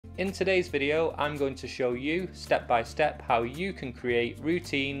In today's video, I'm going to show you step by step how you can create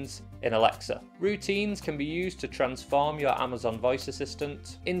routines in Alexa. Routines can be used to transform your Amazon voice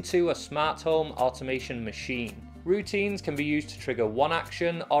assistant into a smart home automation machine. Routines can be used to trigger one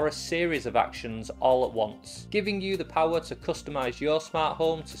action or a series of actions all at once, giving you the power to customize your smart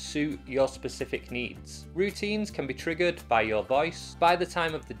home to suit your specific needs. Routines can be triggered by your voice, by the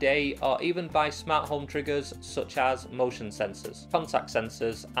time of the day, or even by smart home triggers such as motion sensors, contact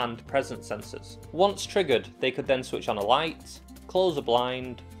sensors, and presence sensors. Once triggered, they could then switch on a light, close a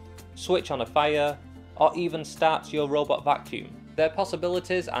blind, switch on a fire, or even start your robot vacuum. Their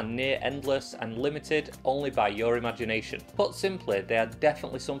possibilities are near endless and limited only by your imagination. Put simply, they are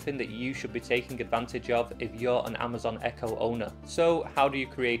definitely something that you should be taking advantage of if you're an Amazon Echo owner. So how do you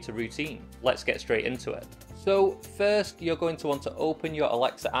create a routine? Let's get straight into it. So first, you're going to want to open your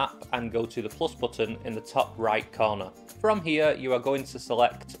Alexa app and go to the plus button in the top right corner. From here, you are going to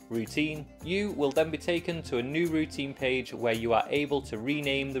select routine. You will then be taken to a new routine page where you are able to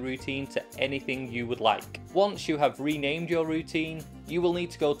rename the routine to anything you would like. Once you have renamed your routine, you will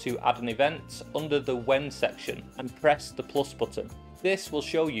need to go to add an event under the when section and press the plus button. This will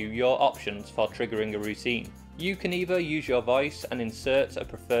show you your options for triggering a routine. You can either use your voice and insert a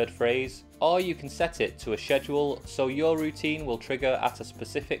preferred phrase, or you can set it to a schedule so your routine will trigger at a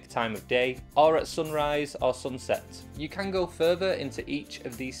specific time of day or at sunrise or sunset. You can go further into each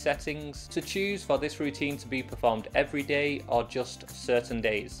of these settings to choose for this routine to be performed every day or just certain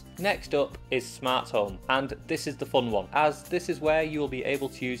days. Next up is smart home, and this is the fun one, as this is where you will be able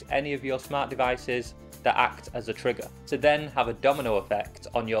to use any of your smart devices that act as a trigger to then have a domino effect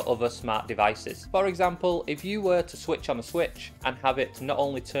on your other smart devices. For example, if you were to switch on a switch and have it not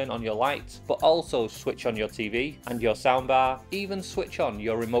only turn on your lights but also switch on your TV and your soundbar, even switch on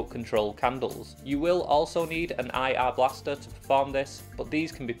your remote control candles. You will also need an IR blaster to perform this, but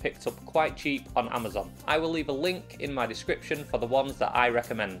these can be picked up quite cheap on Amazon. I will leave a link in my description for the ones that I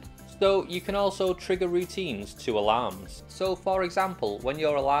recommend. So you can also trigger routines to alarms. So for example, when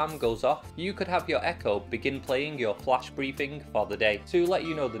your alarm goes off, you could have your Echo begin playing your flash briefing for the day to let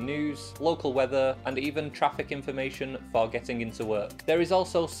you know the news, local weather, and even traffic information for getting into work. There is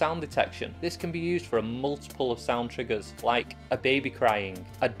also sound detection. This can be used for a multiple of sound triggers like a baby crying,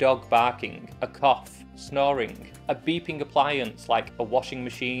 a dog barking, a cough, snoring, a beeping appliance like a washing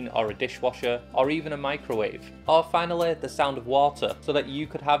machine or a dishwasher, or even a microwave. Or finally, the sound of water, so that you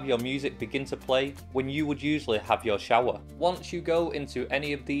could have your music begin to play when you would usually have your shower. Once you go into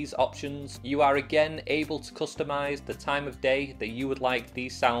any of these options, you are again able to customize the time of day that you would like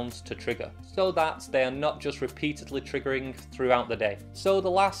these sounds to trigger, so that they are not just repeatedly triggering throughout the day. So the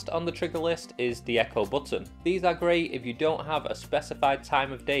last on the trigger list is the Echo button. These are great if you don't have a specified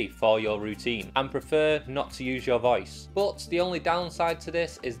time of day for your routine and prefer not to use your voice. But the only downside to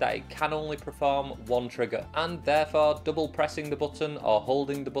this is that it can only perform one trigger, and therefore double pressing the button or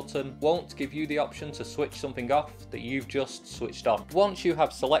holding the button won't give you the option to switch something off that you've just switched on. Once you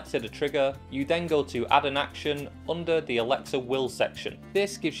have selected a trigger, you then go to add an action under the Alexa will section.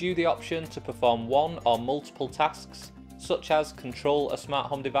 This gives you the option to perform one or multiple tasks, such as control a smart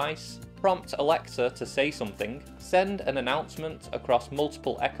home device, prompt Alexa to say something, send an announcement across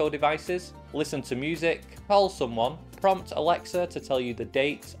multiple Echo devices, listen to music, call someone, prompt Alexa to tell you the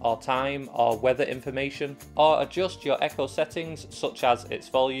date or time or weather information, or adjust your Echo settings such as its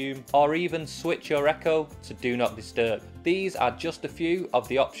volume, or even switch your Echo to do not disturb. These are just a few of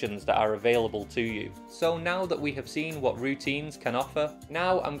the options that are available to you. So now that we have seen what routines can offer,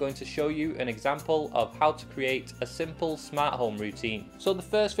 now I'm going to show you an example of how to create a simple smart home routine. So the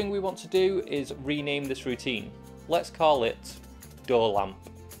first thing we want to do is rename this routine. Let's call it door lamp.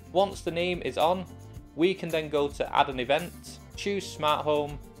 Once the name is on, we can then go to add an event, choose smart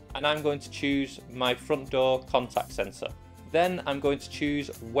home, and I'm going to choose my front door contact sensor. Then I'm going to choose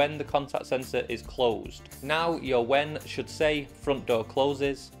when the contact sensor is closed. Now your when should say front door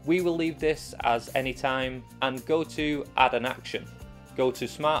closes. We will leave this as anytime and go to add an action. Go to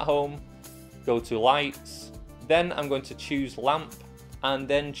smart home, go to lights, then I'm going to choose lamp and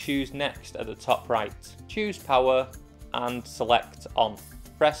then choose next at the top right. Choose power and select on.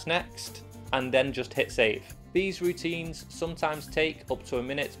 Press next and then just hit save. These routines sometimes take up to a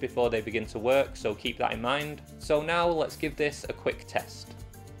minute before they begin to work, so keep that in mind. So now let's give this a quick test.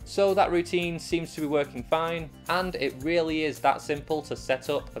 So that routine seems to be working fine, and it really is that simple to set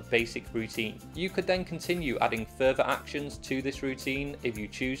up a basic routine. You could then continue adding further actions to this routine if you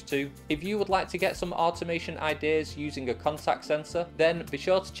choose to. If you would like to get some automation ideas using a contact sensor, then be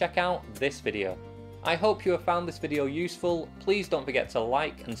sure to check out this video. I hope you have found this video useful. Please don't forget to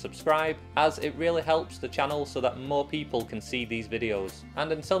like and subscribe, as it really helps the channel so that more people can see these videos.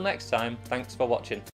 And until next time, thanks for watching.